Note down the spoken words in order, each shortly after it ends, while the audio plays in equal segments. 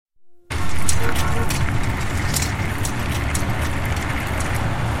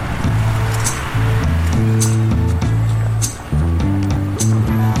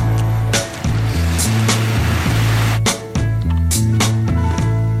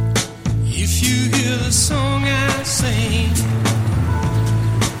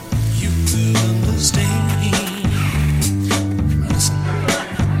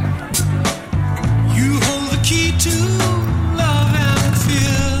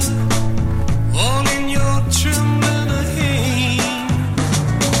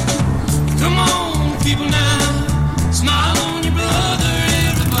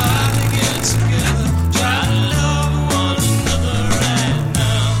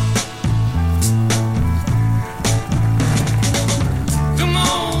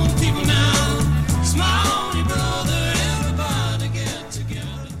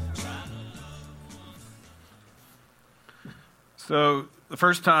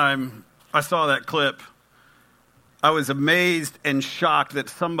first time I saw that clip, I was amazed and shocked that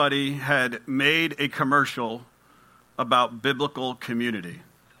somebody had made a commercial about biblical community.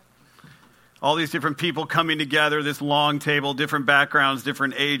 All these different people coming together, this long table, different backgrounds,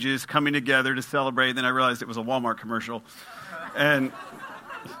 different ages, coming together to celebrate. Then I realized it was a Walmart commercial. And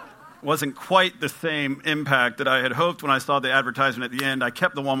wasn't quite the same impact that I had hoped when I saw the advertisement at the end. I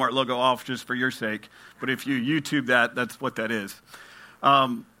kept the Walmart logo off just for your sake. But if you YouTube that, that's what that is.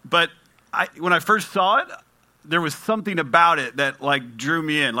 But when I first saw it, there was something about it that drew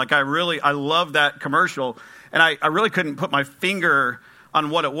me in. I love that commercial. And I really couldn't put my finger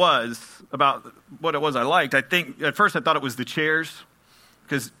on what it was I liked. I think at first I thought it was the chairs.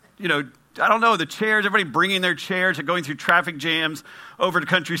 Because, I don't know, the chairs, everybody bringing their chairs and going through traffic jams over the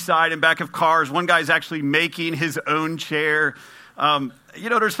countryside and back of cars. One guy's actually making his own chair.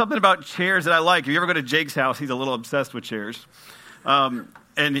 There's something about chairs that I like. If you ever go to Jake's house, he's a little obsessed with chairs.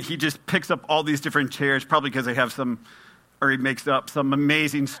 And he just picks up all these different chairs, probably because they have he makes up some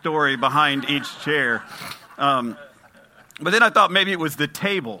amazing story behind each chair. But then I thought maybe it was the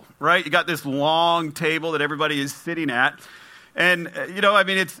table, right? You got this long table that everybody is sitting at. And,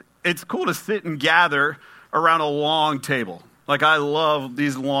 it's cool to sit and gather around a long table. I love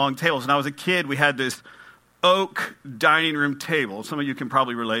these long tables. When I was a kid, we had this oak dining room table. Some of you can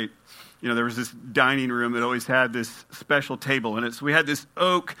probably relate. There was this dining room that always had this special table in it. So we had this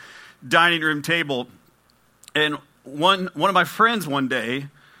oak dining room table. And one of my friends one day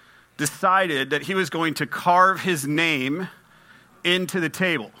decided that he was going to carve his name into the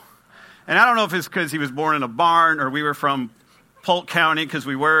table. And I don't know if it's because he was born in a barn or we were from Polk County, because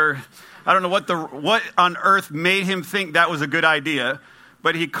I don't know what on earth made him think that was a good idea,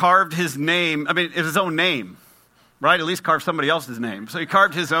 but he carved his name, his own name, right? At least carve somebody else's name. So he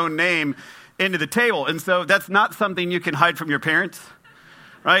carved his own name into the table. And so that's not something you can hide from your parents,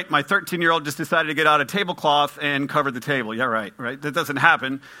 right? My 13-year-old just decided to get out a tablecloth and cover the table. Yeah, right? That doesn't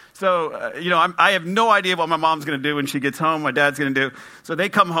happen. So, I have no idea what my mom's going to do when she gets home, my dad's going to do. So they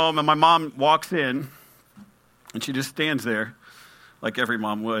come home, and my mom walks in, and she just stands there like every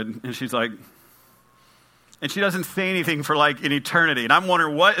mom would. And she's like, and she doesn't say anything for an eternity. And I'm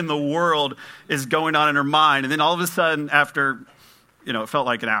wondering what in the world is going on in her mind. And then all of a sudden, after, it felt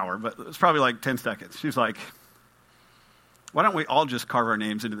like an hour, but it was probably 10 seconds. She's like, why don't we all just carve our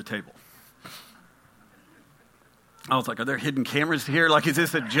names into the table? I was like, are there hidden cameras here? Is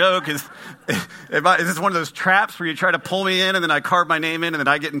this a joke? Is this one of those traps where you try to pull me in and then I carve my name in and then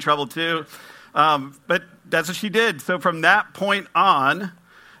I get in trouble too? But that's what she did. So from that point on,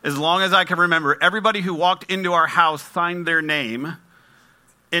 as long as I can remember, everybody who walked into our house signed their name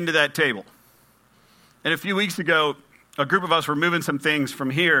into that table. And a few weeks ago, a group of us were moving some things from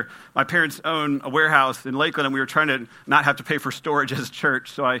here. My parents own a warehouse in Lakeland, and we were trying to not have to pay for storage as a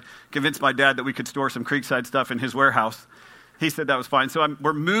church. So I convinced my dad that we could store some Creekside stuff in his warehouse. He said that was fine. So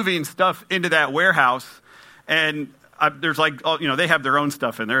we're moving stuff into that warehouse, and there's they have their own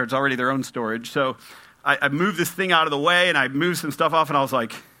stuff in there. It's already their own storage. So I moved this thing out of the way, and I moved some stuff off, and I was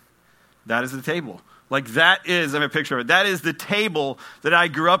like, that is the table. That is, I have a picture of it. That is the table that I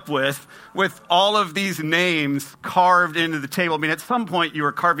grew up with all of these names carved into the table. At some point you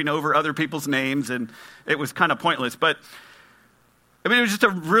were carving over other people's names, and it was kind of pointless. But, it was just a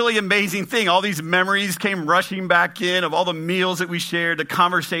really amazing thing. All these memories came rushing back in of all the meals that we shared, the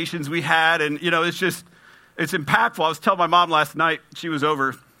conversations we had, and, it's impactful. I was telling my mom last night, she was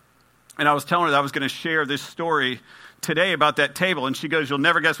over, and I was telling her that I was going to share this story today about that table. And she goes, you'll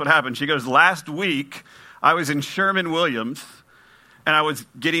never guess what happened. She goes, last week, I was in Sherman-Williams, and I was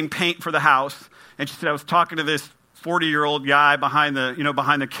getting paint for the house. And she said, I was talking to this 40-year-old guy behind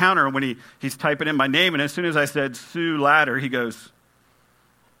the counter when he's typing in my name. And as soon as I said Sue Ladder, he goes,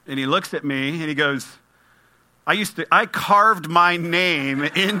 and he looks at me, and he goes, I carved my name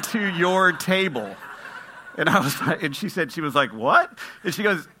into your table. And I was like, and she was like, what? And she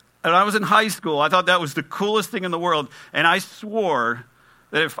goes, and I was in high school. I thought that was the coolest thing in the world. And I swore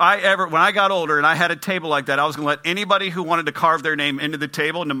that when I got older and I had a table like that, I was going to let anybody who wanted to carve their name into the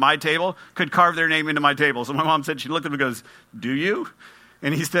table, into my table, could carve their name into my table. So my mom said, she looked at him and goes, do you?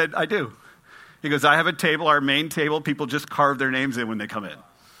 And he said, I do. He goes, I have a table, our main table. People just carve their names in when they come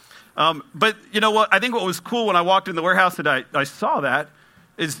in. But you know what? I think what was cool when I walked in the warehouse and I saw that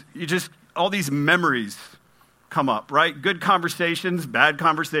is all these memories come up, right? Good conversations, bad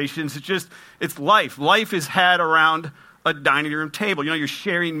conversations. It's life. Life is had around a dining room table. You're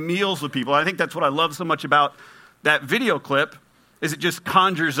sharing meals with people. I think that's what I love so much about that video clip is it just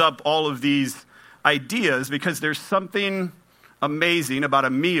conjures up all of these ideas because there's something amazing about a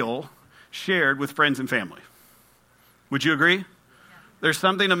meal shared with friends and family. Would you agree? There's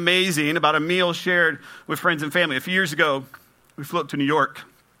something amazing about a meal shared with friends and family. A few years ago, we flew up to New York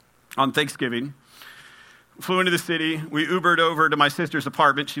on Thanksgiving. Flew into the city. We Ubered over to my sister's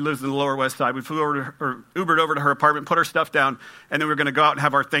apartment. She lives in the Lower West Side. We Ubered over to her apartment, put our stuff down, and then we were going to go out and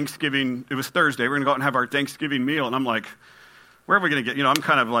have our Thanksgiving. It was Thursday. We were going to go out and have our Thanksgiving meal. And I'm like, where are we going to get? I'm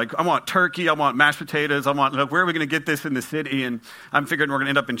kind of like, I want turkey. I want mashed potatoes. Where are we going to get this in the city? And I'm figuring we're going to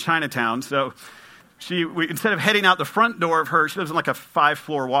end up in Chinatown. So instead of heading out the front door of her, she lives in like a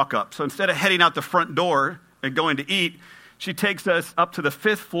 5-floor walk-up. So instead of heading out the front door and going to eat, she takes us up to the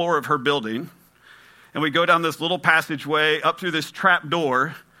 5th floor of her building. And we go down this little passageway, up through this trap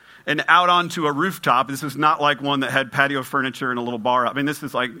door, and out onto a rooftop. This is not like one that had patio furniture and a little bar. I mean, this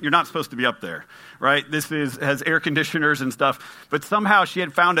is like, you're not supposed to be up there, right? Has air conditioners and stuff. But somehow she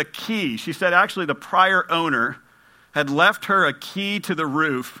had found a key. She said actually the prior owner had left her a key to the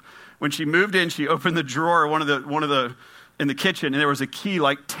roof. When she moved in, she opened the drawer, in the kitchen, and there was a key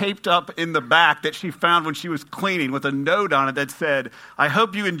like taped up in the back that she found when she was cleaning with a note on it that said, "I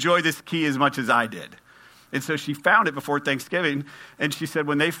hope you enjoy this key as much as I did." And so she found it before Thanksgiving, and she said,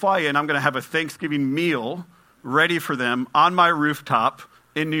 when they fly in, I'm going to have a Thanksgiving meal ready for them on my rooftop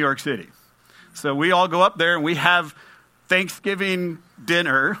in New York City. So we all go up there, and we have Thanksgiving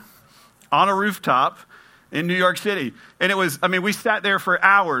dinner on a rooftop in New York City. And we sat there for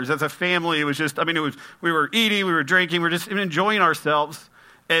hours as a family. It was just, we were eating, we were drinking, we were just enjoying ourselves.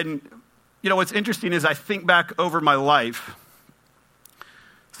 And, what's interesting is I think back over my life,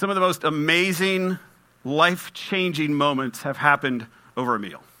 some of the most amazing, life-changing moments have happened over a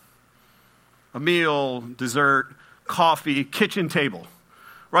meal. A meal, dessert, coffee, kitchen table,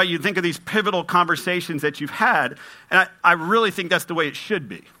 right? You think of these pivotal conversations that you've had, and I really think that's the way it should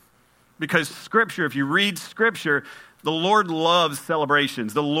be. Because Scripture, if you read Scripture, the Lord loves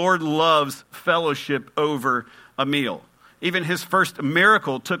celebrations. The Lord loves fellowship over a meal. Even his first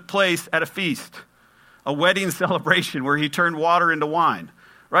miracle took place at a feast, a wedding celebration where he turned water into wine.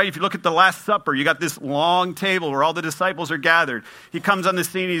 Right? If you look at the Last Supper, you got this long table where all the disciples are gathered. He comes on the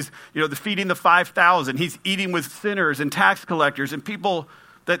scene, he's, feeding the 5,000. He's eating with sinners and tax collectors and people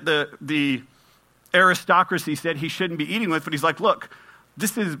that the aristocracy said he shouldn't be eating with. But he's like, look,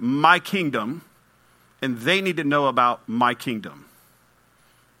 this is my kingdom, and they need to know about my kingdom.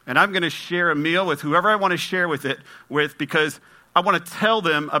 And I'm going to share a meal with whoever I want to share with because I want to tell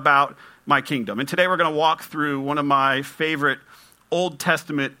them about my kingdom. And today we're going to walk through one of my favorite Old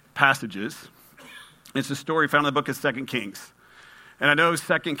Testament passages. It's a story found in the book of 2 Kings. And I know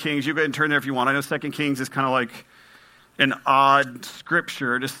 2 Kings, you go ahead and turn there if you want. I know 2 Kings is kind of like an odd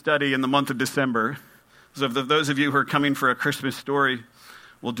scripture to study in the month of December. So if those of you who are coming for a Christmas story,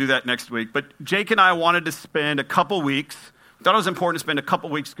 we'll do that next week. But Jake and I wanted to spend a couple weeks, thought it was important to spend a couple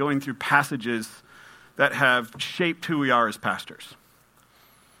weeks going through passages that have shaped who we are as pastors.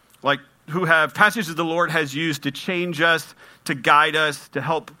 Like who have passages the Lord has used to change us, to guide us, to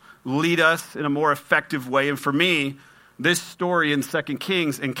help lead us in a more effective way. And for me, this story in 2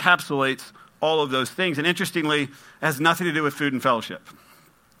 Kings encapsulates all of those things. And interestingly, it has nothing to do with food and fellowship,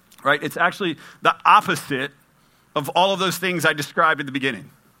 right? It's actually the opposite of all of those things I described at the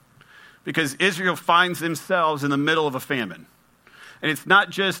beginning. Because Israel finds themselves in the middle of a famine. And it's not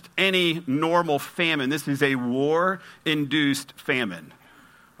just any normal famine. This is a war-induced famine.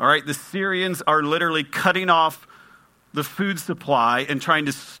 All right, the Syrians are literally cutting off the food supply and trying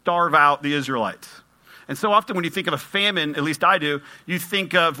to starve out the Israelites. And so often when you think of a famine, at least I do, you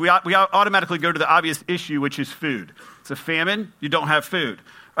think of, we automatically go to the obvious issue, which is food. It's a famine, you don't have food.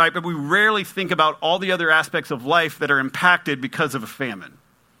 All right, but we rarely think about all the other aspects of life that are impacted because of a famine.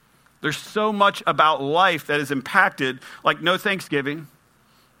 There's so much about life that is impacted, like no Thanksgiving,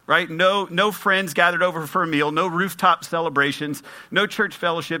 right? No friends gathered over for a meal, no rooftop celebrations, no church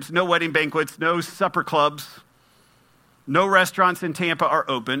fellowships, no wedding banquets, no supper clubs, no restaurants in Tampa are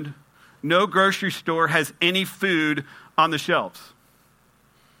opened, no grocery store has any food on the shelves.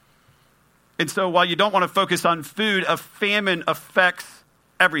 And so while you don't want to focus on food, a famine affects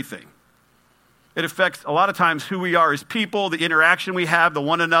everything. It affects a lot of times who we are as people, the interaction we have, the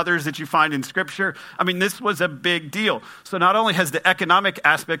one another's that you find in Scripture. This was a big deal. So not only has the economic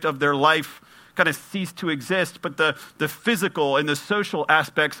aspect of their life kind of ceased to exist, but the physical and the social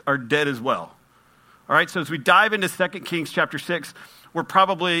aspects are dead as well. All right, so as we dive into 2 Kings chapter 6, we're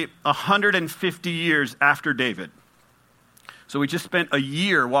probably 150 years after David. So we just spent a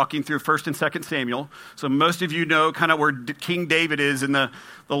year walking through 1 and 2 Samuel. So most of you know kind of where King David is in the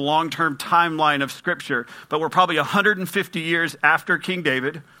long-term timeline of Scripture. But we're probably 150 years after King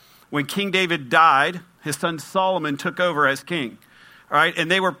David. When King David died, his son Solomon took over as king. All right,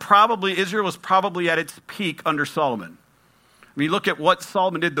 and Israel was probably at its peak under Solomon. I mean, look at what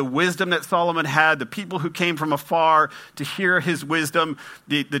Solomon did, the wisdom that Solomon had, the people who came from afar to hear his wisdom.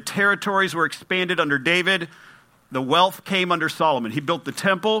 The territories were expanded under David. The wealth came under Solomon. He built the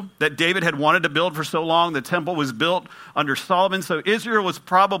temple that David had wanted to build for so long. The temple was built under Solomon. So Israel was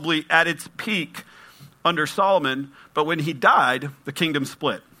probably at its peak under Solomon. But when he died, the kingdom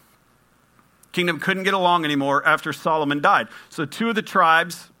split. Kingdom couldn't get along anymore after Solomon died. So two of the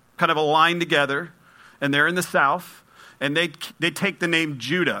tribes kind of aligned together, and they're in the south. And they take the name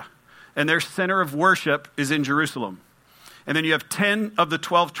Judah, and their center of worship is in Jerusalem. And then you have 10 of the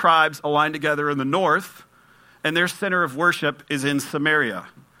 12 tribes aligned together in the north, and their center of worship is in Samaria.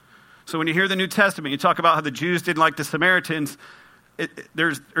 So when you hear the New Testament, you talk about how the Jews didn't like the Samaritans.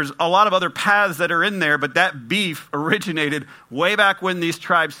 There's a lot of other paths that are in there, but that beef originated way back when these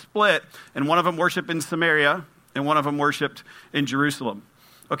tribes split, and one of them worshiped in Samaria, and one of them worshiped in Jerusalem.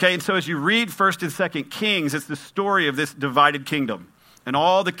 Okay, and so as you read 1st and 2nd Kings, it's the story of this divided kingdom and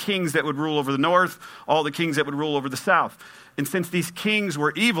all the kings that would rule over the north, all the kings that would rule over the south. And since these kings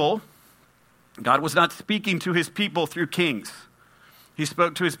were evil, God was not speaking to his people through kings. He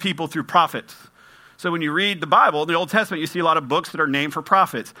spoke to his people through prophets. So when you read the Bible, in the Old Testament, you see a lot of books that are named for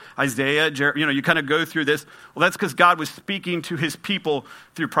prophets. Isaiah, you kind of go through this. Well, that's because God was speaking to his people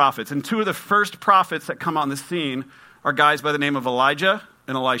through prophets. And two of the first prophets that come on the scene are guys by the name of Elijah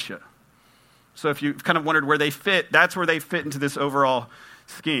and Elisha. So if you've kind of wondered where they fit, that's where they fit into this overall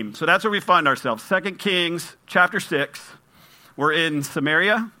scheme. So that's where we find ourselves. 2 Kings chapter 6. We're in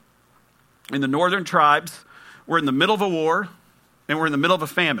Samaria, in the northern tribes. We're in the middle of a war, and we're in the middle of a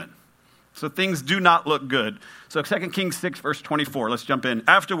famine. So things do not look good. So 2 Kings 6, verse 24. Let's jump in.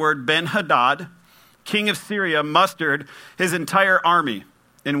 Afterward, Ben-Hadad, king of Syria, mustered his entire army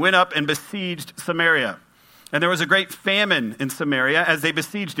and went up and besieged Samaria. And there was a great famine in Samaria as they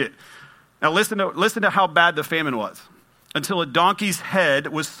besieged it. Now listen to how bad the famine was. Until a donkey's head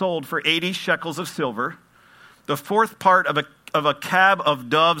was sold for 80 shekels of silver, the fourth part of a cab of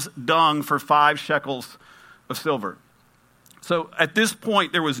dove's dung for 5 shekels of silver. So at this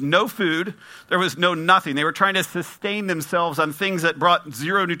point, there was no food, there was no nothing. They were trying to sustain themselves on things that brought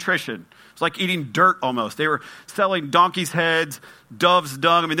zero nutrition. It's like eating dirt almost. They were selling donkey's heads, dove's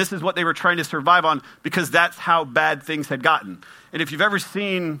dung. I mean, this is what they were trying to survive on because that's how bad things had gotten. And if you've ever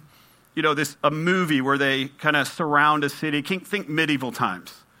seen, a movie where they kind of surround a city, think medieval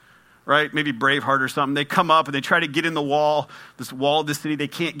times, right? Maybe Braveheart or something. They come up and they try to get in this wall of the city. They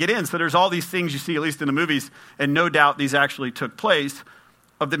can't get in. So there's all these things you see, at least in the movies, and no doubt these actually took place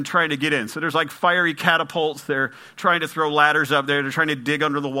of them trying to get in. So there's like fiery catapults. They're trying to throw ladders up there. They're trying to dig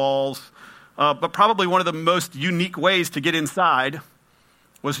under the walls. But probably one of the most unique ways to get inside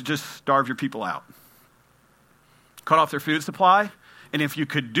was to just starve your people out. Cut off their food supply. And if you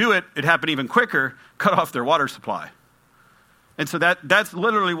could do it, it happened even quicker, cut off their water supply. And so that's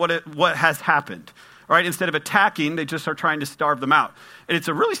literally what has happened. All right, instead of attacking, they just are trying to starve them out. And it's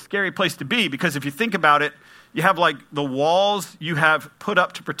a really scary place to be because if you think about it, you have like the walls you have put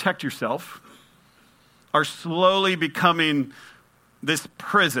up to protect yourself are slowly becoming this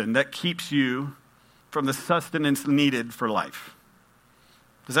prison that keeps you from the sustenance needed for life.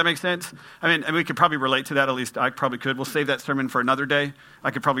 Does that make sense? I mean, and we could probably relate to that, at least I probably could. We'll save that sermon for another day. I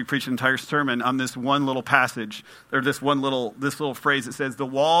could probably preach an entire sermon on this one little passage, or this little phrase that says, the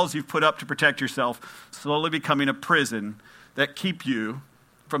walls you've put up to protect yourself slowly becoming a prison that keep you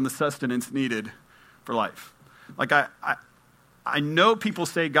from the sustenance needed for life. Like I know people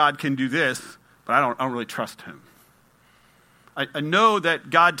say God can do this, but I don't really trust him. I know that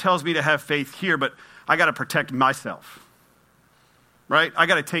God tells me to have faith here, but I got to protect myself. Right? I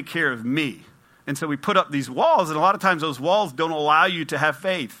got to take care of me. And so we put up these walls, and a lot of times those walls don't allow you to have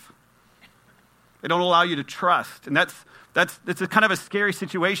faith. They don't allow you to trust. And it's a kind of a scary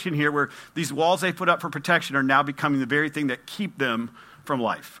situation here where these walls they put up for protection are now becoming the very thing that keep them from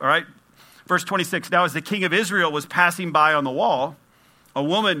life. All right? Verse 26, now as the king of Israel was passing by on the wall, a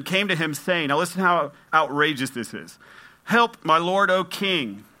woman came to him saying, now listen how outrageous this is. Help, my lord, O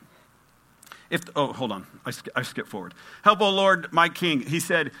king. Hold on. I skipped forward. Help, O Lord, my king. He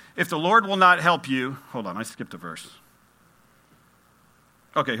said, if the Lord will not help you. Hold on, I skipped a verse.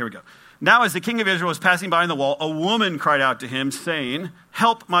 Okay, here we go. Now as the king of Israel was passing by on the wall, a woman cried out to him, saying,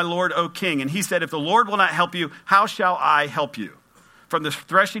 help, my lord, O king. And he said, if the Lord will not help you, how shall I help you? From the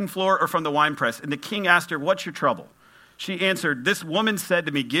threshing floor or from the winepress? And the king asked her, what's your trouble? She answered, this woman said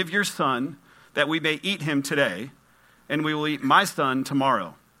to me, give your son that we may eat him today, and we will eat my son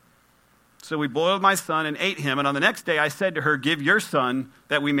tomorrow. So we boiled my son and ate him. And on the next day I said to her, give your son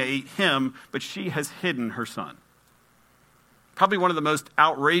that we may eat him. But she has hidden her son. Probably one of the most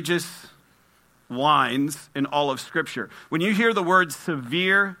outrageous lines in all of Scripture. When you hear the word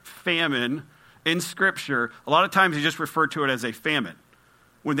severe famine in Scripture, a lot of times you just refer to it as a famine.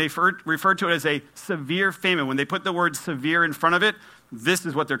 When they refer to it as a severe famine, when they put the word severe in front of it, this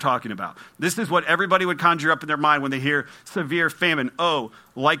is what they're talking about. This is what everybody would conjure up in their mind when they hear severe famine. Oh,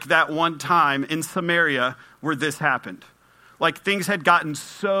 like that one time in Samaria where this happened. Like things had gotten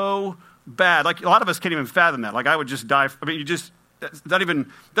so bad. Like a lot of us can't even fathom that. Like I would just die. I mean, that's not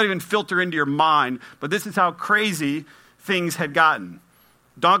even filter into your mind. But this is how crazy things had gotten.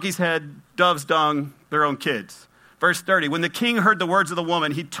 Donkey's head, dove's dung, their own kids. Verse 30, when the king heard the words of the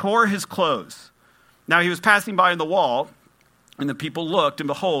woman, he tore his clothes. Now he was passing by in the wall, and the people looked, and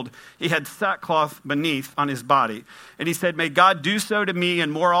behold, he had sackcloth beneath on his body. And he said, may God do so to me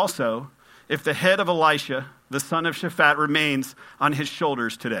and more also, if the head of Elisha, the son of Shaphat, remains on his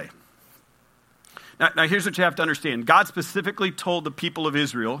shoulders today. Now here's what you have to understand. God specifically told the people of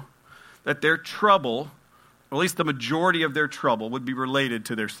Israel that their trouble, or at least the majority of their trouble, would be related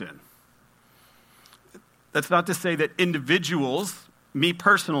to their sin. That's not to say that individuals, me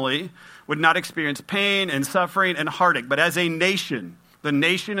personally, would not experience pain and suffering and heartache. But as a nation, the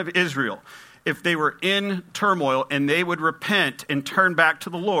nation of Israel, if they were in turmoil and they would repent and turn back to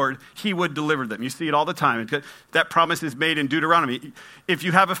the Lord, he would deliver them. You see it all the time. That promise is made in Deuteronomy. If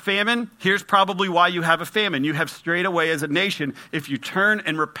you have a famine, here's probably why you have a famine. You have strayed away as a nation. If you turn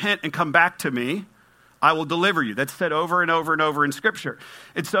and repent and come back to me, I will deliver you. That's said over and over and over in Scripture.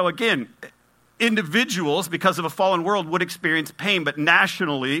 And so again, individuals, because of a fallen world, would experience pain, but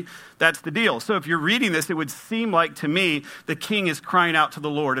nationally, that's the deal. So if you're reading this, it would seem like to me the king is crying out to the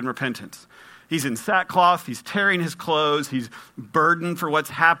Lord in repentance. He's in sackcloth, he's tearing his clothes, he's burdened for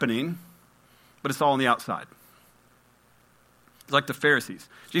what's happening, but it's all on the outside. It's like the Pharisees.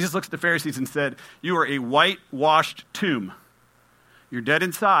 Jesus looks at the Pharisees and said, you are a whitewashed tomb. You're dead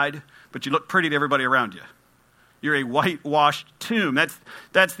inside, but you look pretty to everybody around you. You're a whitewashed tomb.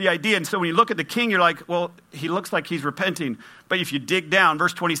 That's the idea. And so when you look at the king, you're like, well, he looks like he's repenting. But if you dig down,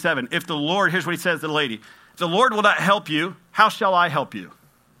 verse 27, if the Lord, here's what he says to the lady, if the Lord will not help you, how shall I help you?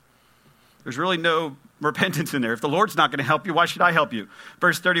 There's really no repentance in there. If the Lord's not going to help you, why should I help you?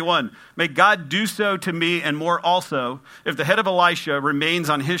 Verse 31, may God do so to me and more also, if the head of Elisha remains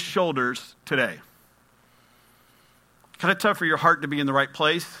on his shoulders today. Kind of tough for your heart to be in the right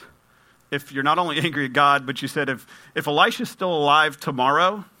place. If you're not only angry at God, but you said, if Elisha's still alive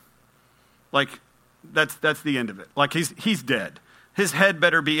tomorrow, like, that's the end of it. Like, he's dead. His head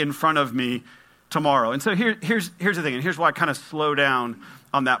better be in front of me tomorrow. And so here's the thing, and here's why I kind of slow down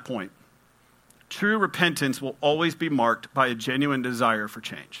on that point. True repentance will always be marked by a genuine desire for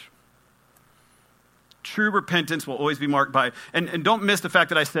change. True repentance will always be marked by, and don't miss the fact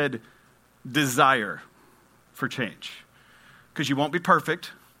that I said desire for change. Because you won't be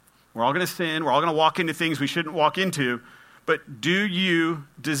perfect. We're all going to sin. We're all going to walk into things we shouldn't walk into. But do you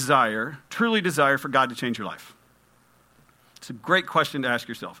truly desire for God to change your life? It's a great question to ask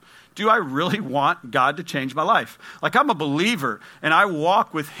yourself. Do I really want God to change my life? Like, I'm a believer and I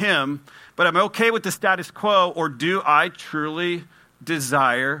walk with him, but I'm okay with the status quo, or do I truly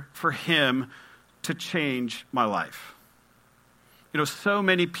desire for him to change my life? You know, so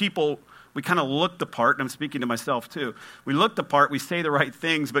many people, we kind of look the part, and I'm speaking to myself too. We look the part, we say the right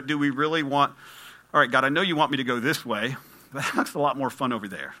things, but do we really want, all right, God, I know you want me to go this way, but that looks a lot more fun over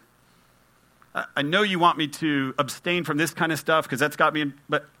there. I know you want me to abstain from this kind of stuff because that's got me in,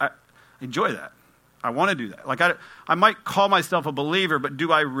 but I enjoy that. I want to do that. Like I might call myself a believer, but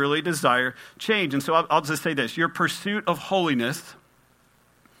do I really desire change? And so I'll just say this. Your pursuit of holiness,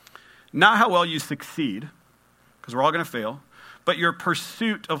 not how well you succeed, because we're all going to fail, but your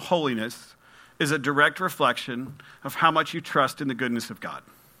pursuit of holiness is a direct reflection of how much you trust in the goodness of God.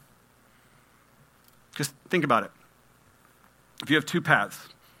 Just think about it. If you have two paths,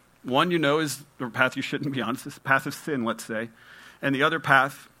 one you know is the path you shouldn't be on. It's this path of sin, let's say. And the other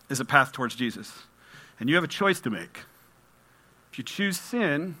path is a path towards Jesus. And you have a choice to make. If you choose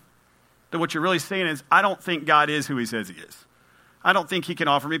sin, then what you're really saying is, I don't think God is who he says he is. I don't think he can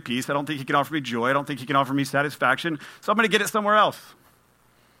offer me peace. I don't think he can offer me joy. I don't think he can offer me satisfaction. So I'm going to get it somewhere else.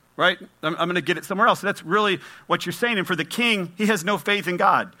 Right? I'm going to get it somewhere else. So that's really what you're saying. And for the king, he has no faith in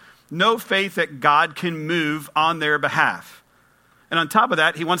God. No faith that God can move on their behalf. And on top of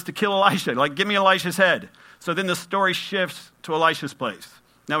that, he wants to kill Elisha. Like, give me Elisha's head. So then the story shifts to Elisha's place.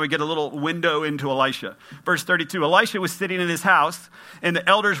 Now we get a little window into Elisha. Verse 32, Elisha was sitting in his house, and the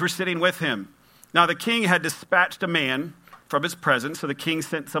elders were sitting with him. Now the king had dispatched a man from his presence, so the king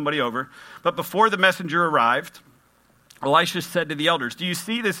sent somebody over. But before the messenger arrived, Elisha said to the elders, do you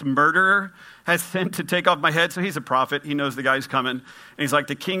see this murderer has sent to take off my head? So he's a prophet. He knows the guy's coming. And he's like,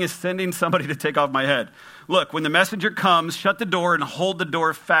 the king is sending somebody to take off my head. Look, when the messenger comes, shut the door and hold the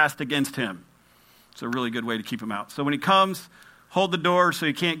door fast against him. It's a really good way to keep him out. So when he comes, hold the door so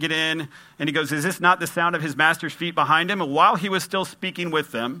he can't get in. And he goes, is this not the sound of his master's feet behind him? And while he was still speaking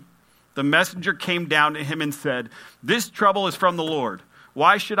with them, the messenger came down to him and said, this trouble is from the Lord.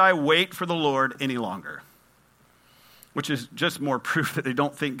 Why should I wait for the Lord any longer? Which is just more proof that they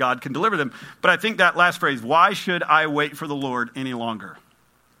don't think God can deliver them. But I think that last phrase, why should I wait for the Lord any longer?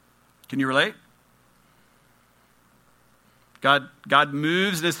 Can you relate? God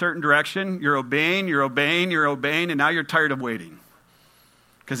moves in a certain direction. You're obeying, and now you're tired of waiting.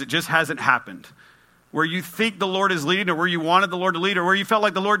 Because it just hasn't happened. Where you think the Lord is leading, or where you wanted the Lord to lead, or where you felt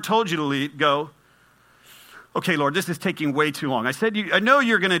like the Lord told you to go, okay, Lord, this is taking way too long. I know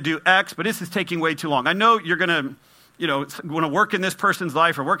you're going to do X, but this is taking way too long. I know you're going to want to work in this person's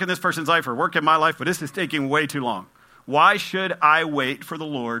life or work in this person's life or work in my life, but this is taking way too long. Why should I wait for the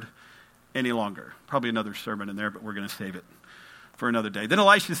Lord any longer? Probably another sermon in there, but we're going to save it for another day. Then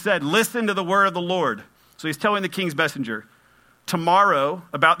Elisha said, listen to the word of the Lord. So he's telling the king's messenger, tomorrow,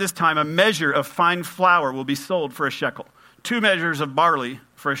 about this time, a measure of fine flour will be sold for a shekel, 2 measures of barley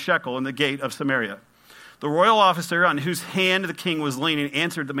for a shekel in the gate of Samaria. The royal officer on whose hand the king was leaning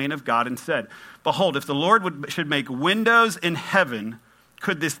answered the man of God and said, behold, if the Lord should make windows in heaven,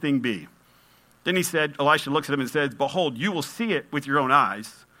 could this thing be? Then he said, Elisha looks at him and says, behold, you will see it with your own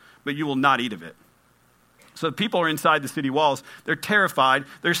eyes, but you will not eat of it. So the people are inside the city walls. They're terrified.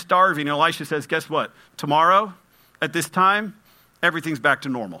 They're starving. And Elisha says, guess what? Tomorrow, at this time, everything's back to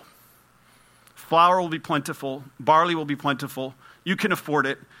normal. Flour will be plentiful. Barley will be plentiful. You can afford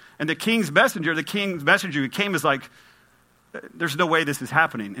it. And the king's messenger who came is like, there's no way this is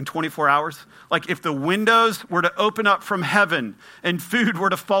happening in 24 hours. Like if the windows were to open up from heaven and food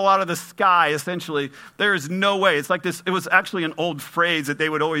were to fall out of the sky, essentially, there is no way. It's like this. It was actually an old phrase that they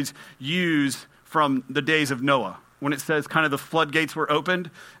would always use from the days of Noah when it says kind of the floodgates were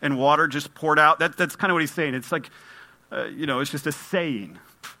opened and water just poured out. That's kind of what he's saying. It's like, it's just a saying.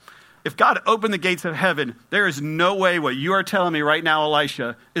 If God opened the gates of heaven, there is no way what you are telling me right now,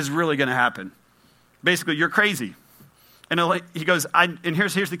 Elisha, is really going to happen. Basically, you're crazy. And he goes, and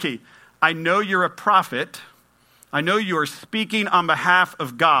here's the key. I know you're a prophet. I know you are speaking on behalf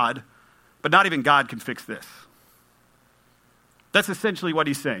of God, but not even God can fix this. That's essentially what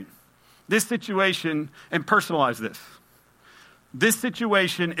he's saying. This situation, and personalize this. This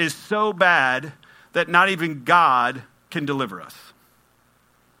situation is so bad that not even God can deliver us.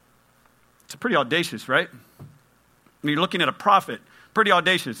 It's pretty audacious, right? I mean, you're looking at a prophet, pretty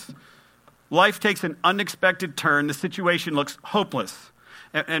audacious. Life takes an unexpected turn. The situation looks hopeless.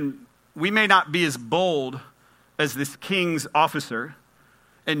 And we may not be as bold as this king's officer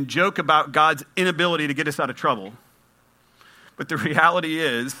and joke about God's inability to get us out of trouble. But the reality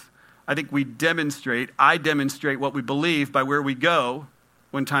is, I think I demonstrate what we believe by where we go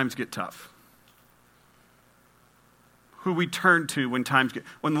when times get tough. Who we turn to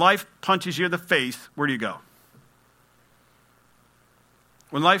when life punches you in the face, where do you go?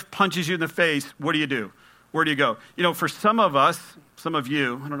 When life punches you in the face, what do? Where do you go? For some of us, some of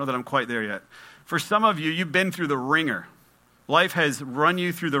you, I don't know that I'm quite there yet. For some of you, you've been through the ringer. Life has run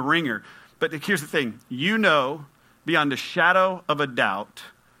you through the ringer. But here's the thing. You know beyond a shadow of a doubt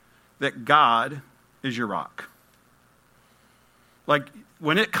that God is your rock. Like,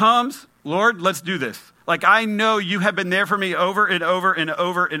 when it comes, Lord, let's do this. Like, I know you have been there for me over and over and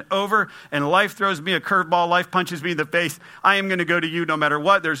over and over, and life throws me a curveball, life punches me in the face. I am going to go to you no matter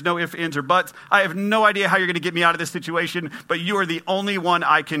what. There's no ifs, ands, or buts. I have no idea how you're going to get me out of this situation, but you are the only one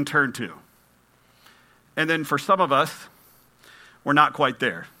I can turn to. And then for some of us, we're not quite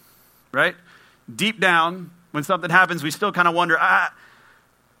there, right? Deep down, when something happens, we still kind of wonder, I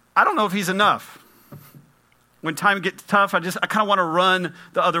don't know if he's enough. When time gets tough, I kind of want to run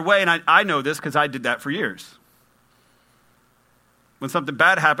the other way. And I know this because I did that for years. When something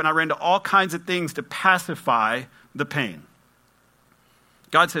bad happened, I ran to all kinds of things to pacify the pain.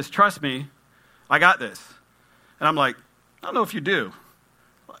 God says, trust me, I got this. And I'm like, I don't know if you do.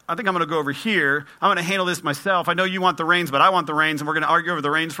 I think I'm going to go over here. I'm going to handle this myself. I know you want the reins, but I want the reins. And we're going to argue over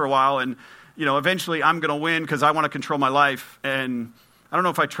the reins for a while. And, eventually I'm going to win because I want to control my life. And I don't know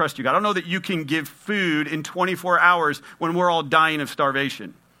if I trust you, God. I don't know that you can give food in 24 hours when we're all dying of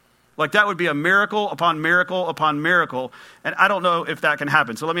starvation. Like, that would be a miracle upon miracle upon miracle. And I don't know if that can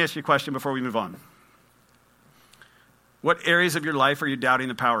happen. So let me ask you a question before we move on. What areas of your life are you doubting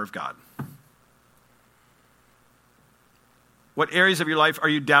the power of God? What areas of your life are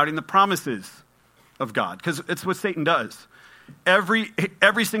you doubting the promises of God, because it's what Satan does. Every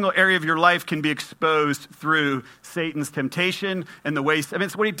single area of your life can be exposed through Satan's temptation and the ways. I mean,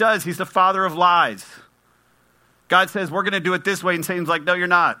 it's what he does. He's the father of lies. God says, we're going to do it this way, and Satan's like, no, you're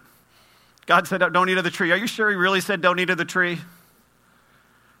not. God said, don't eat of the tree. Are you sure he really said don't eat of the tree?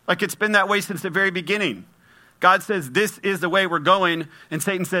 Like, it's been that way since the very beginning. God says, this is the way we're going, and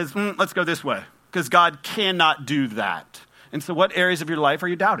Satan says, let's go this way, because God cannot do that. And so what areas of your life are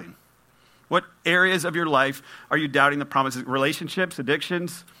you doubting? What areas of your life are you doubting the promises? Relationships,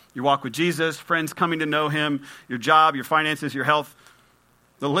 addictions, your walk with Jesus, friends coming to know him, your job, your finances, your health.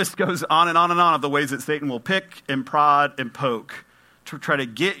 The list goes on and on and on of the ways that Satan will pick and prod and poke to try to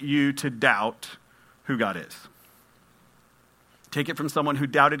get you to doubt who God is. Take it from someone who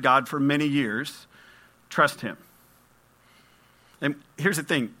doubted God for many years. Trust him. And here's the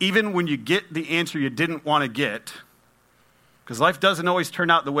thing. Even when you get the answer you didn't want to get, because life doesn't always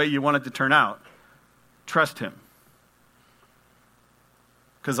turn out the way you want it to turn out, trust him.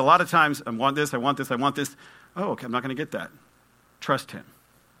 Because a lot of times, I want this, I want this, I want this. Oh, okay, I'm not going to get that. Trust him.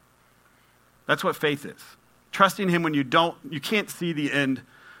 That's what faith is. Trusting him when you can't see the end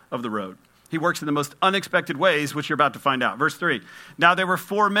of the road. He works in the most unexpected ways, which you're about to find out. Verse 3, now there were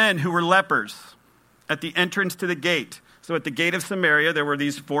 4 men who were lepers at the entrance to the gate. So at the gate of Samaria, there were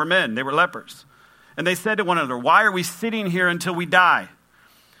these 4 men. They were lepers. And they said to one another, why are we sitting here until we die?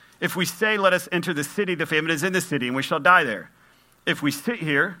 If we say, let us enter the city, the famine is in the city, and we shall die there. If we sit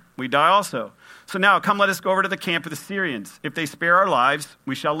here, we die also. So now come, let us go over to the camp of the Syrians. If they spare our lives,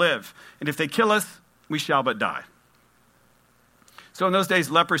 we shall live. And if they kill us, we shall but die. So in those days,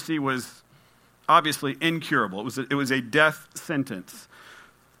 leprosy was obviously incurable. It was a death sentence.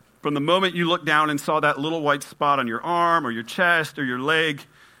 From the moment you looked down and saw that little white spot on your arm or your chest or your leg,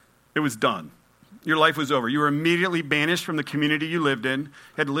 it was done. Your life was over. You were immediately banished from the community you lived in. You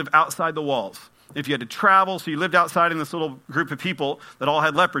had to live outside the walls. If you had to travel, so you lived outside in this little group of people that all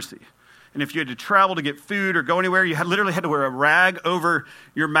had leprosy. And if you had to travel to get food or go anywhere, you literally had to wear a rag over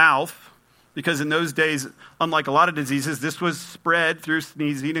your mouth, because in those days, unlike a lot of diseases, this was spread through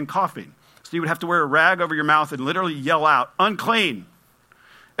sneezing and coughing. So you would have to wear a rag over your mouth and literally yell out, unclean,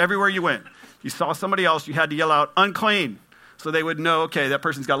 everywhere you went. If you saw somebody else, you had to yell out, unclean, so they would know, okay, that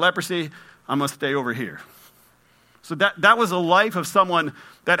person's got leprosy, I'm going to stay over here. So that was a life of someone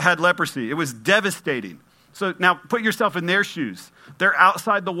that had leprosy. It was devastating. So now put yourself in their shoes. They're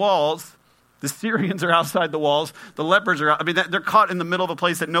outside the walls. The Syrians are outside the walls. The lepers are out. I mean, they're caught in the middle of a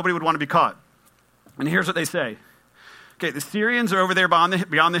place that nobody would want to be caught. And here's what they say. Okay, the Syrians are over there beyond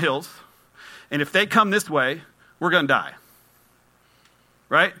the hills. And if they come this way, we're going to die.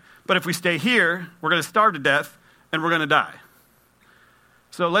 Right? But if we stay here, we're going to starve to death and we're going to die.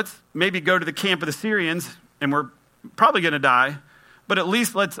 So let's maybe go to the camp of the Syrians, and we're probably going to die, but at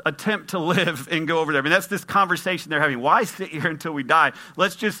least let's attempt to live and go over there. I mean, that's this conversation they're having. Why sit here until we die?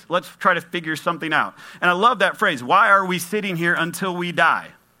 Let's try to figure something out. And I love that phrase. Why are we sitting here until we die?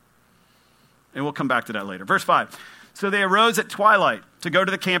 And we'll come back to that later. Verse 5. So they arose at twilight to go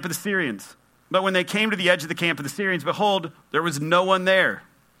to the camp of the Syrians. But when they came to the edge of the camp of the Syrians, behold, there was no one there.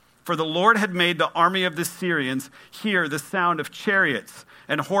 For the Lord had made the army of the Syrians hear the sound of chariots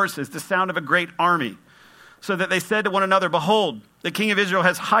and horses, the sound of a great army. So that they said to one another, behold, the king of Israel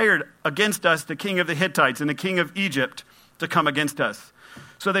has hired against us the king of the Hittites and the king of Egypt to come against us.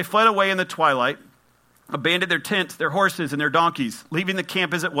 So they fled away in the twilight, abandoned their tents, their horses, and their donkeys, leaving the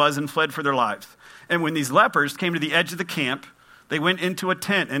camp as it was, and fled for their lives. And when these lepers came to the edge of the camp, they went into a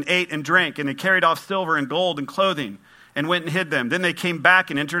tent and ate and drank, and they carried off silver and gold and clothing and went and hid them. Then they came back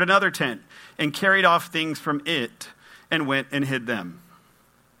and entered another tent and carried off things from it and went and hid them.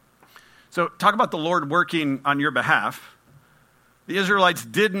 So talk about the Lord working on your behalf. The Israelites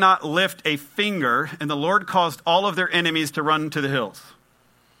did not lift a finger, and the Lord caused all of their enemies to run to the hills.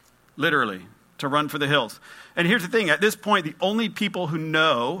 Literally, to run for the hills. And here's the thing. At this point, the only people who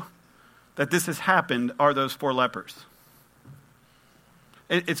know that this has happened are those 4 lepers.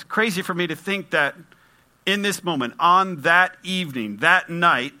 It's crazy for me to think that in this moment, on that evening, that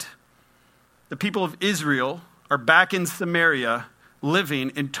night, the people of Israel are back in Samaria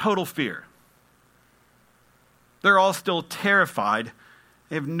living in total fear. They're all still terrified.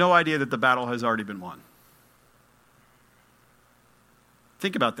 They have no idea that the battle has already been won.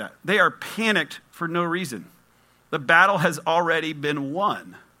 Think about that. They are panicked for no reason. The battle has already been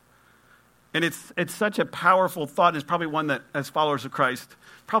won. And it's such a powerful thought. It's probably one that, as followers of Christ,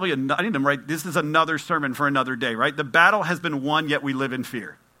 I need to write, this is another sermon for another day, right? The battle has been won, yet we live in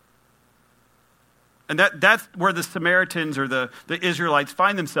fear. And that's where the Samaritans or the Israelites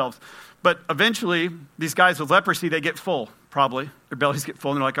find themselves. But eventually, these guys with leprosy, they get full. probably. Their bellies get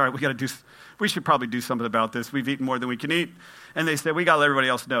full, and they're like, all right, we should probably do something about this. We've eaten more than we can eat. And they said, we got to let everybody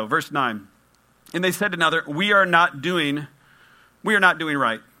else know. Verse 9. And they said to another, we are not doing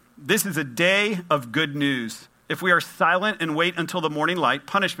right. This is a day of good news. If we are silent and wait until the morning light,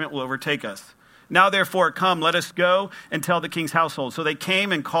 punishment will overtake us. Now, therefore, come, let us go and tell the king's household. So they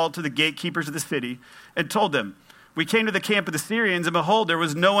came and called to the gatekeepers of the city and told them, we came to the camp of the Syrians, and behold, there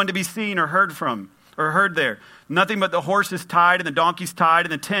was no one to be seen or heard there. Nothing but the horses tied and the donkeys tied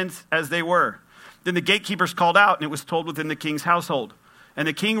and the tents as they were. Then the gatekeepers called out, and it was told within the king's household. And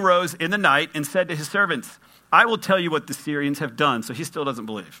the king rose in the night and said to his servants, I will tell you what the Syrians have done. So he still doesn't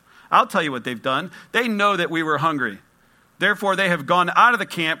believe. I'll tell you what they've done. They know that we were hungry. Therefore, they have gone out of the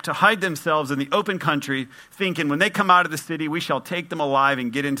camp to hide themselves in the open country, thinking when they come out of the city, we shall take them alive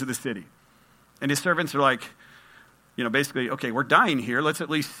and get into the city. And his servants are like, basically, okay, we're dying here. Let's at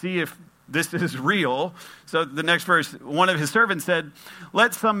least see if this is real. So the next verse, one of his servants said,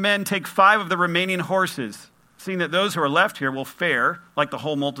 let some men take 5 of the remaining horses, seeing that those who are left here will fare, like the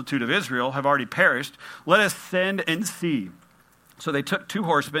whole multitude of Israel have already perished. Let us send and see. So they took 2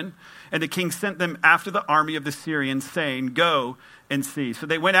 horsemen, and the king sent them after the army of the Syrians, saying, go and see. So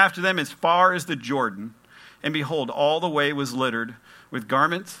they went after them as far as the Jordan, and behold, all the way was littered with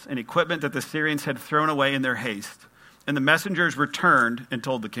garments and equipment that the Syrians had thrown away in their haste. And the messengers returned and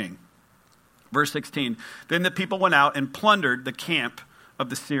told the king. Verse 16, then the people went out and plundered the camp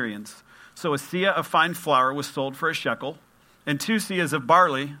of the Syrians. So a seah of fine flour was sold for a shekel, and 2 seahs of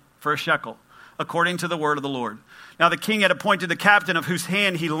barley for a shekel, according to the word of the Lord. Now the king had appointed the captain of whose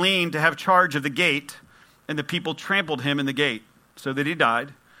hand he leaned to have charge of the gate, and the people trampled him in the gate, so that he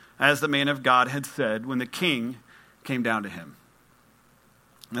died, as the man of God had said, when the king came down to him.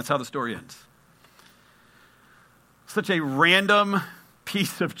 And that's how the story ends. Such a random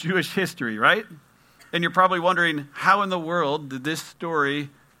piece of Jewish history, right? And you're probably wondering, how in the world did this story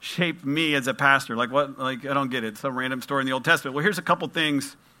shape me as a pastor? Like what? Like, I don't get it. Some random story in the Old Testament. Well, here's a couple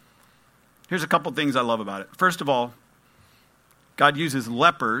things I love about it. First of all, God uses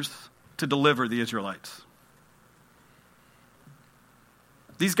lepers to deliver the Israelites.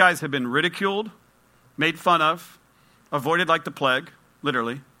 These guys have been ridiculed, made fun of, avoided like the plague,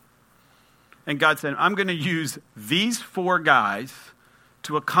 literally. And God said, I'm going to use these 4 guys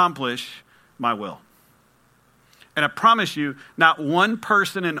to accomplish my will. And I promise you, not one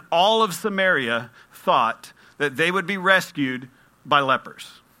person in all of Samaria thought that they would be rescued by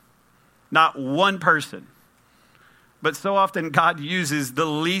lepers. Not one person. But so often God uses the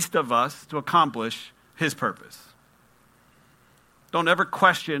least of us to accomplish his purpose. Don't ever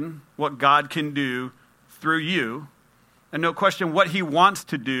question what God can do through you, and no question what he wants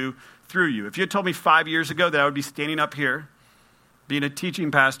to do through you. If you had told me 5 years ago that I would be standing up here, being a teaching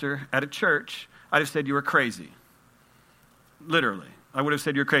pastor at a church, I'd have said you were crazy. Literally. I would have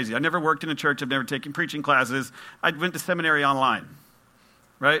said you're crazy. I never worked in a church. I've never taken preaching classes. I went to seminary online,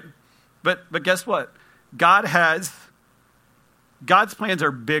 right? But guess what? God's plans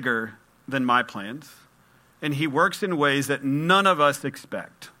are bigger than my plans, and he works in ways that none of us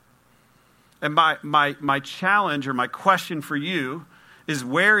expect. And my challenge or my question for you is,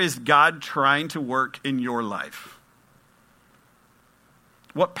 where is God trying to work in your life?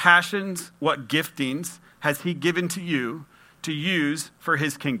 What passions, what giftings has he given to you to use for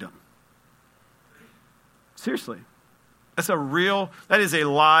his kingdom? Seriously. That is a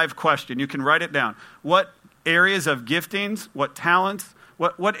live question. You can write it down. What areas of giftings, what talents,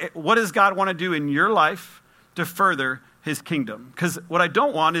 what does God want to do in your life to further his kingdom? Because what I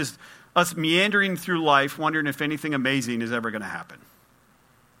don't want is us meandering through life wondering if anything amazing is ever going to happen.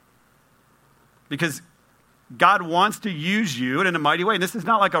 Because God wants to use you in a mighty way. And this is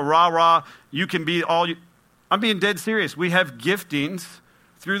not like a rah-rah, you can be all you. I'm being dead serious. We have giftings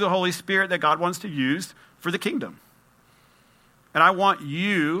through the Holy Spirit that God wants to use for the kingdom. And I want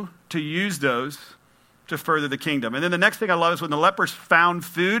you to use those to further the kingdom. And then the next thing I love is when the lepers found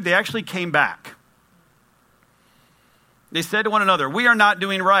food, they actually came back. They said to one another, we are not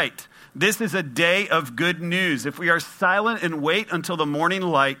doing right. This is a day of good news. If we are silent and wait until the morning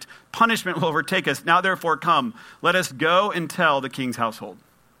light, punishment will overtake us. Now therefore come, let us go and tell the king's household.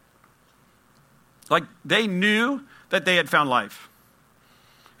 Like, they knew that they had found life.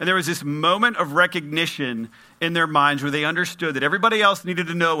 And there was this moment of recognition in their minds where they understood that everybody else needed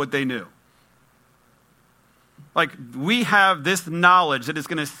to know what they knew. Like, we have this knowledge that is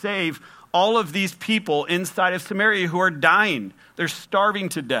going to save all of these people inside of Samaria who are dying. They're starving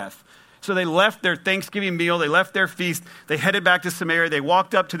to death. So they left their Thanksgiving meal, they left their feast, they headed back to Samaria, they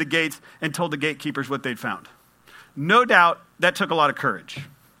walked up to the gates and told the gatekeepers what they'd found. No doubt that took a lot of courage.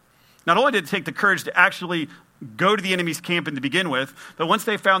 Not only did it take the courage to actually go to the enemy's camp to begin with. But once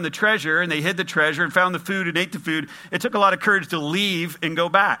they found the treasure and they hid the treasure and found the food and ate the food, it took a lot of courage to leave and go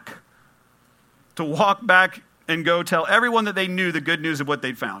back, to walk back and go tell everyone that they knew the good news of what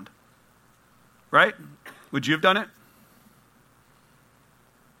they'd found. Right? Would you have done it?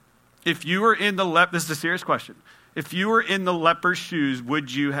 If you were in the this is a serious question. If you were in the leper's shoes,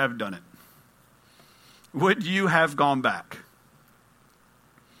 would you have done it? Would you have gone back?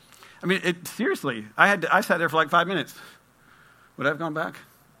 I mean, seriously, I sat there for like 5 minutes. Would I have gone back?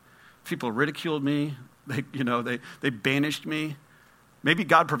 People ridiculed me. They banished me. Maybe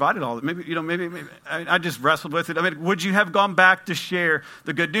God provided all that. Maybe I just wrestled with it. I mean, would you have gone back to share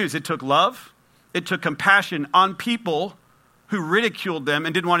the good news? It took love. It took compassion on people who ridiculed them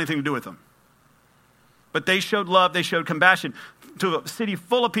and didn't want anything to do with them. But they showed love. They showed compassion to a city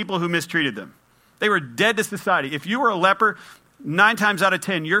full of people who mistreated them. They were dead to society. If you were a leper, 9 times out of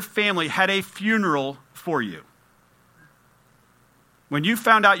 10, your family had a funeral for you. When you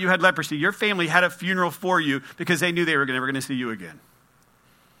found out you had leprosy, your family had a funeral for you because they knew they were never going to see you again.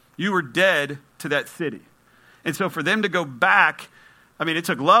 You were dead to that city. And so for them to go back, I mean, it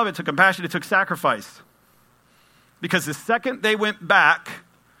took love, it took compassion, it took sacrifice. Because the second they went back,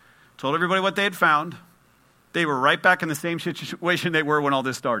 told everybody what they had found, they were right back in the same situation they were when all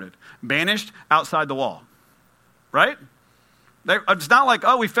this started. Banished outside the wall. Right? It's not like,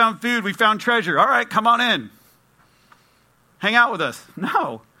 oh, we found food, we found treasure. All right, come on in. Hang out with us.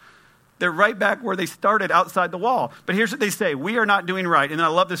 No. They're right back where they started, outside the wall. But here's what they say. We are not doing right. And I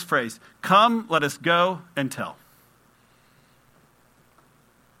love this phrase. Come, let us go and tell.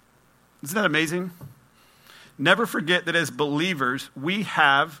 Isn't that amazing? Never forget that as believers, we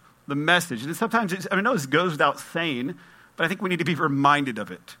have the message. And sometimes, I know this goes without saying, but I think we need to be reminded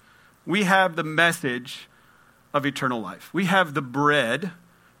of it. We have the message of eternal life. We have the bread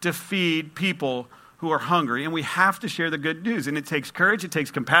to feed people who are hungry, and we have to share the good news. And it takes courage, it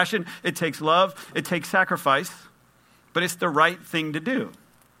takes compassion, it takes love, it takes sacrifice, but it's the right thing to do.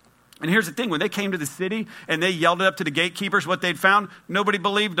 And here's the thing, when they came to the city and they yelled it up to the gatekeepers what they'd found, nobody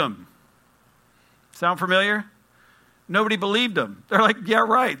believed them. Sound familiar? Nobody believed them. They're like, yeah,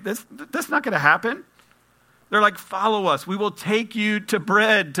 right, that's not going to happen. They're like, follow us. We will take you to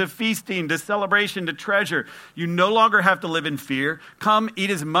bread, to feasting, to celebration, to treasure. You no longer have to live in fear. Come eat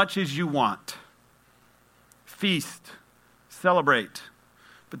as much as you want. Feast, celebrate.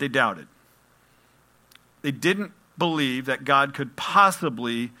 But they doubted. They didn't believe that God could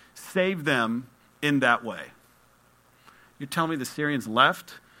possibly save them in that way. You're telling me the Syrians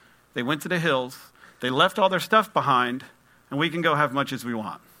left? They went to the hills. They left all their stuff behind, and we can go have much as we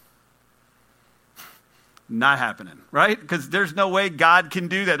want. Not happening, right? Because there's no way God can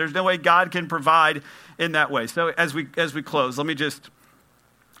do that. There's no way God can provide in that way. So as we close, let me just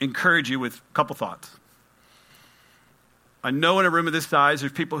encourage you with a couple thoughts. I know in a room of this size,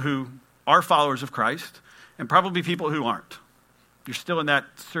 there's people who are followers of Christ, and probably people who aren't. You're still in that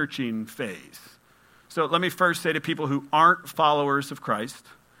searching phase. So let me first say to people who aren't followers of Christ,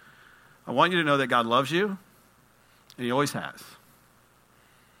 I want you to know that God loves you, and he always has.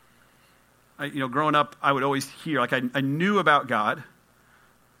 Growing up, I would always hear, I knew about God.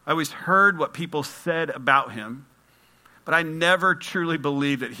 I always heard what people said about him, but I never truly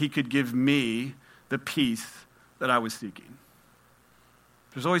believed that he could give me the peace that I was seeking.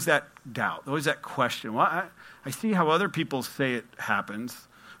 There's always that doubt, always that question. Well, I see how other people say it happens,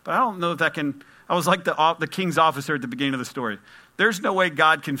 but I don't know if that can. I was like the king's officer at the beginning of the story. There's no way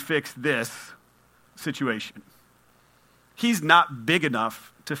God can fix this situation. He's not big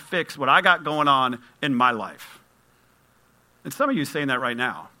enough to fix what I got going on in my life. And some of you are saying that right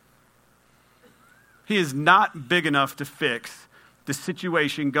now. He is not big enough to fix the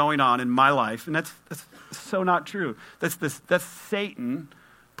situation going on in my life. And that's so not true. That's Satan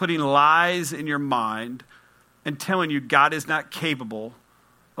putting lies in your mind and telling you God is not capable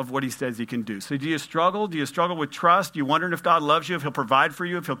of what he says he can do. So do you struggle? Do you struggle with trust? Do you wonder if God loves you, if he'll provide for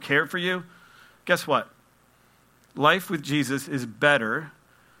you, if he'll care for you? Guess what? Life with Jesus is better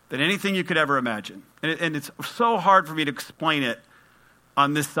than anything you could ever imagine. And it's so hard for me to explain it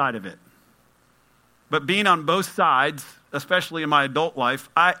on this side of it. But being on both sides, especially in my adult life,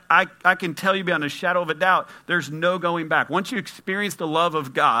 I can tell you beyond a shadow of a doubt, there's no going back. Once you experience the love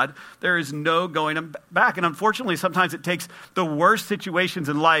of God, there is no going back. And unfortunately, sometimes it takes the worst situations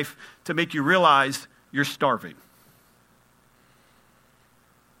in life to make you realize you're starving.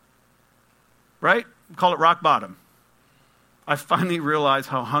 Right? Call it rock bottom. I finally realized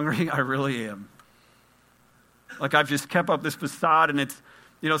how hungry I really am. Like I've just kept up this facade, and it's,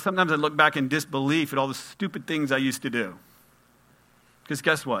 sometimes I look back in disbelief at all the stupid things I used to do. Because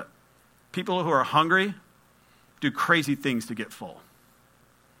guess what? People who are hungry do crazy things to get full.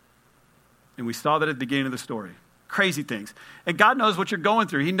 And we saw that at the beginning of the story. Crazy things. And God knows what you're going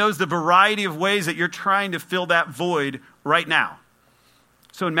through. He knows the variety of ways that you're trying to fill that void right now.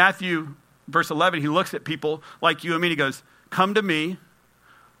 So in Matthew, verse 11, he looks at people like you and me, and he goes, "Come to me,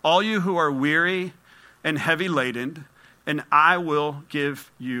 all you who are weary and heavy laden, and I will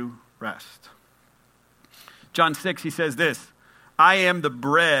give you rest." John 6, he says this, "I am the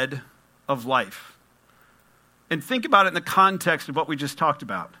bread of life." And think about it in the context of what we just talked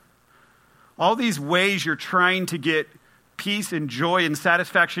about. All these ways you're trying to get peace and joy and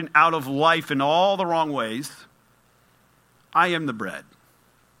satisfaction out of life in all the wrong ways. I am the bread.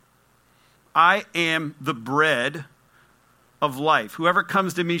 I am the bread of life. Whoever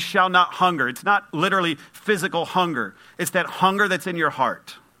comes to me shall not hunger. It's not literally physical hunger. It's that hunger that's in your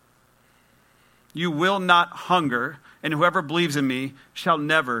heart. You will not hunger, and whoever believes in me shall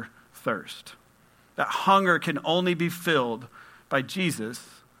never thirst. That hunger can only be filled by Jesus.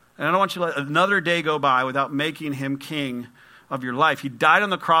 And I don't want you to let another day go by without making him king of your life. He died on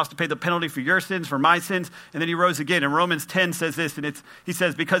the cross to pay the penalty for your sins, for my sins, and then he rose again. And Romans 10 says this, and he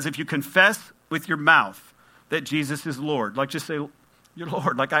says, because if you confess with your mouth that Jesus is Lord, like just say, "You're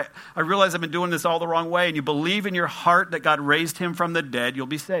Lord." Like I realize I've been doing this all the wrong way, and you believe in your heart that God raised him from the dead, you'll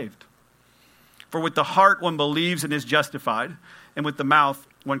be saved. For with the heart one believes and is justified, and with the mouth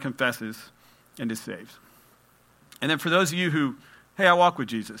one confesses and is saved. And then for those of you who, hey, I walk with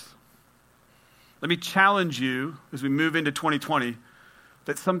Jesus, let me challenge you as we move into 2020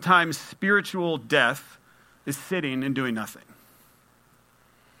 that sometimes spiritual death is sitting and doing nothing.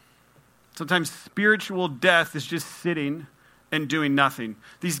 Sometimes spiritual death is just sitting and doing nothing.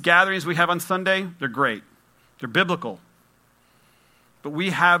 These gatherings we have on Sunday, they're great. They're biblical. But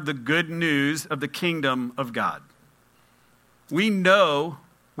we have the good news of the kingdom of God. We know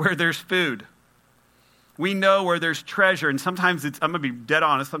where there's food. We know where there's treasure, and sometimes I'm going to be dead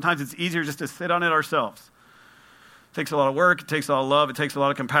honest, sometimes it's easier just to sit on it ourselves. It takes a lot of work, it takes a lot of love, it takes a lot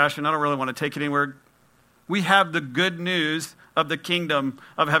of compassion. I don't really want to take it anywhere. We have the good news of the kingdom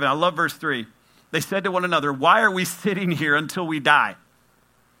of heaven. I love verse 3. They said to one another, "Why are we sitting here until we die?"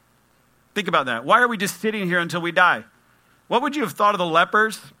 Think about that. Why are we just sitting here until we die? What would you have thought of the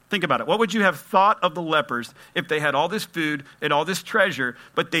lepers? Think about it. What would you have thought of the lepers if they had all this food and all this treasure,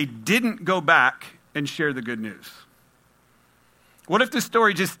 but they didn't go back and share the good news? What if the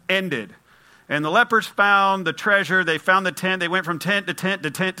story just ended and the lepers found the treasure, they found the tent, they went from tent to tent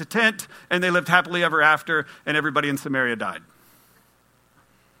to tent to tent, and they lived happily ever after, and everybody in Samaria died?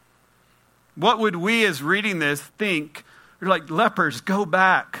 What would we as reading this think? You're like, lepers, go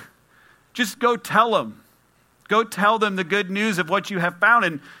back. Just go tell them. Go tell them the good news of what you have found.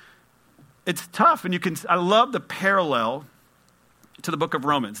 And it's tough. And I love the parallel to the book of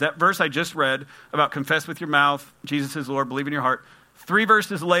Romans. That verse I just read about confess with your mouth, Jesus is Lord, believe in your heart. 3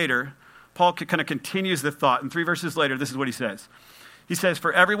 verses later, Paul kind of continues the thought. And 3 verses later, this is what he says. He says,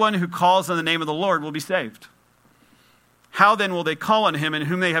 "For everyone who calls on the name of the Lord will be saved. How then will they call on him in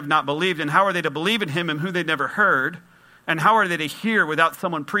whom they have not believed? And how are they to believe in him in whom they've never heard? And how are they to hear without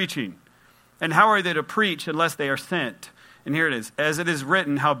someone preaching? And how are they to preach unless they are sent?" And here it is. "As it is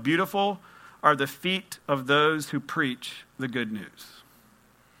written, how beautiful are the feet of those who preach the good news."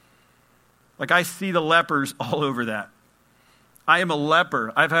 Like I see the lepers all over that. I am a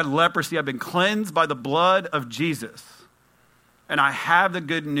leper. I've had leprosy. I've been cleansed by the blood of Jesus. And I have the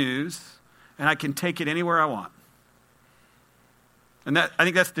good news, and I can take it anywhere I want. And I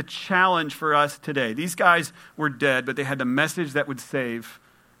think that's the challenge for us today. These guys were dead, but they had the message that would save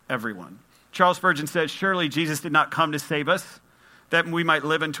everyone. Charles Spurgeon says, "Surely Jesus did not come to save us, that we might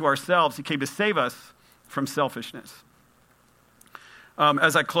live unto ourselves. He came to save us from selfishness."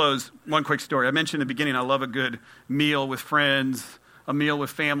 As I close, one quick story. I mentioned in the beginning, I love a good meal with friends, a meal with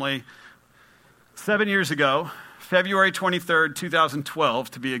family. 7 years ago, February 23rd,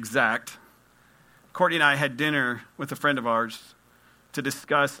 2012, to be exact, Courtney and I had dinner with a friend of ours to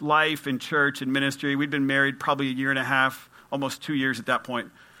discuss life in church and ministry. We'd been married probably a year and a half, almost 2 years at that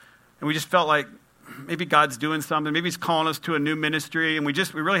point. And we just felt like maybe God's doing something. Maybe he's calling us to a new ministry. And we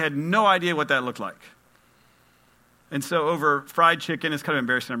really had no idea what that looked like. And so over fried chicken, it's kind of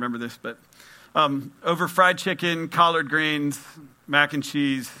embarrassing, I remember this, but over fried chicken, collard greens, mac and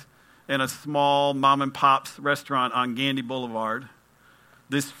cheese, in a small mom and pop's restaurant on Gandy Boulevard,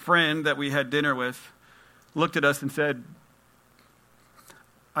 this friend that we had dinner with looked at us and said,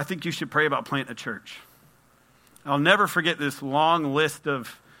 "I think you should pray about planting a church." I'll never forget this long list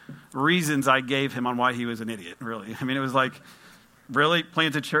of reasons I gave him on why he was an idiot, really. I mean, it was like, really?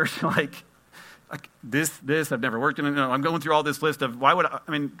 Plant a church? Like, I've never worked in it. I'm going through all this list of why would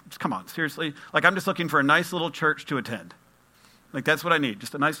come on, seriously? Like, I'm just looking for a nice little church to attend. Like, that's what I need,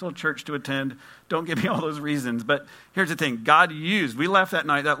 just a nice little church to attend. Don't give me all those reasons. But here's the thing. We left that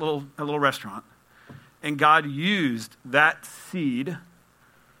night, that little restaurant, and God used that seed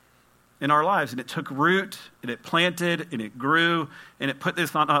in our lives, and it took root, and it planted, and it grew, and it put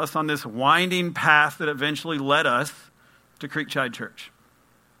us on this winding path that eventually led us to Creekside Church.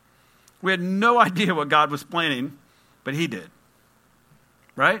 We had no idea what God was planning, but he did.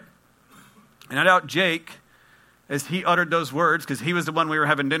 Right? And I doubt Jake, as he uttered those words, because he was the one we were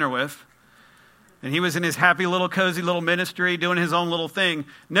having dinner with, and he was in his happy little cozy little ministry doing his own little thing,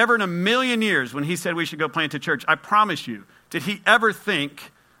 never in a million years when he said we should go plant a church, I promise you, did he ever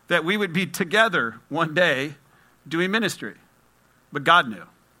think that we would be together one day doing ministry. But God knew.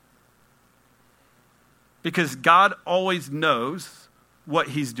 Because God always knows what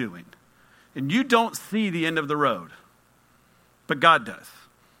he's doing. And you don't see the end of the road. But God does.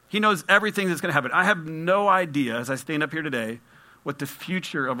 He knows everything that's going to happen. I have no idea, as I stand up here today, what the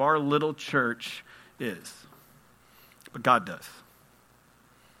future of our little church is. But God does.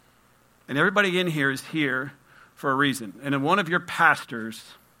 And everybody in here is here for a reason. And in one of your pastors,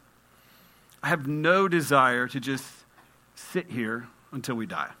 I have no desire to just sit here until we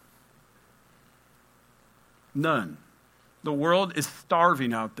die. None. The world is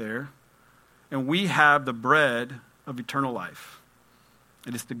starving out there, and we have the bread of eternal life.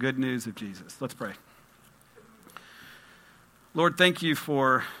 And it's the good news of Jesus. Let's pray. Lord, thank you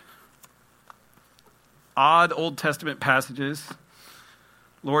for odd Old Testament passages,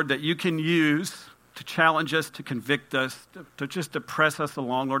 Lord, that you can use to challenge us, to convict us, to just to press us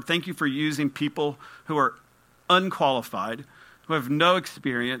along. Lord, thank you for using people who are unqualified, who have no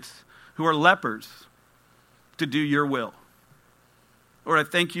experience, who are lepers, to do your will. Lord, I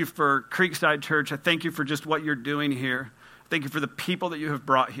thank you for Creekside Church. I thank you for just what you're doing here. Thank you for the people that you have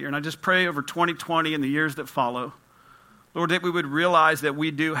brought here. And I just pray over 2020 and the years that follow, Lord, that we would realize that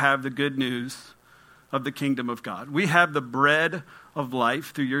we do have the good news of the kingdom of God. We have the bread of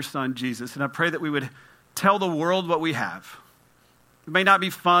life through your son, Jesus. And I pray that we would tell the world what we have. It may not be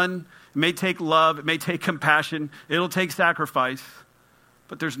fun. It may take love. It may take compassion. It'll take sacrifice.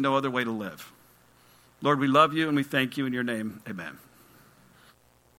 But there's no other way to live. Lord, we love you and we thank you in your name. Amen.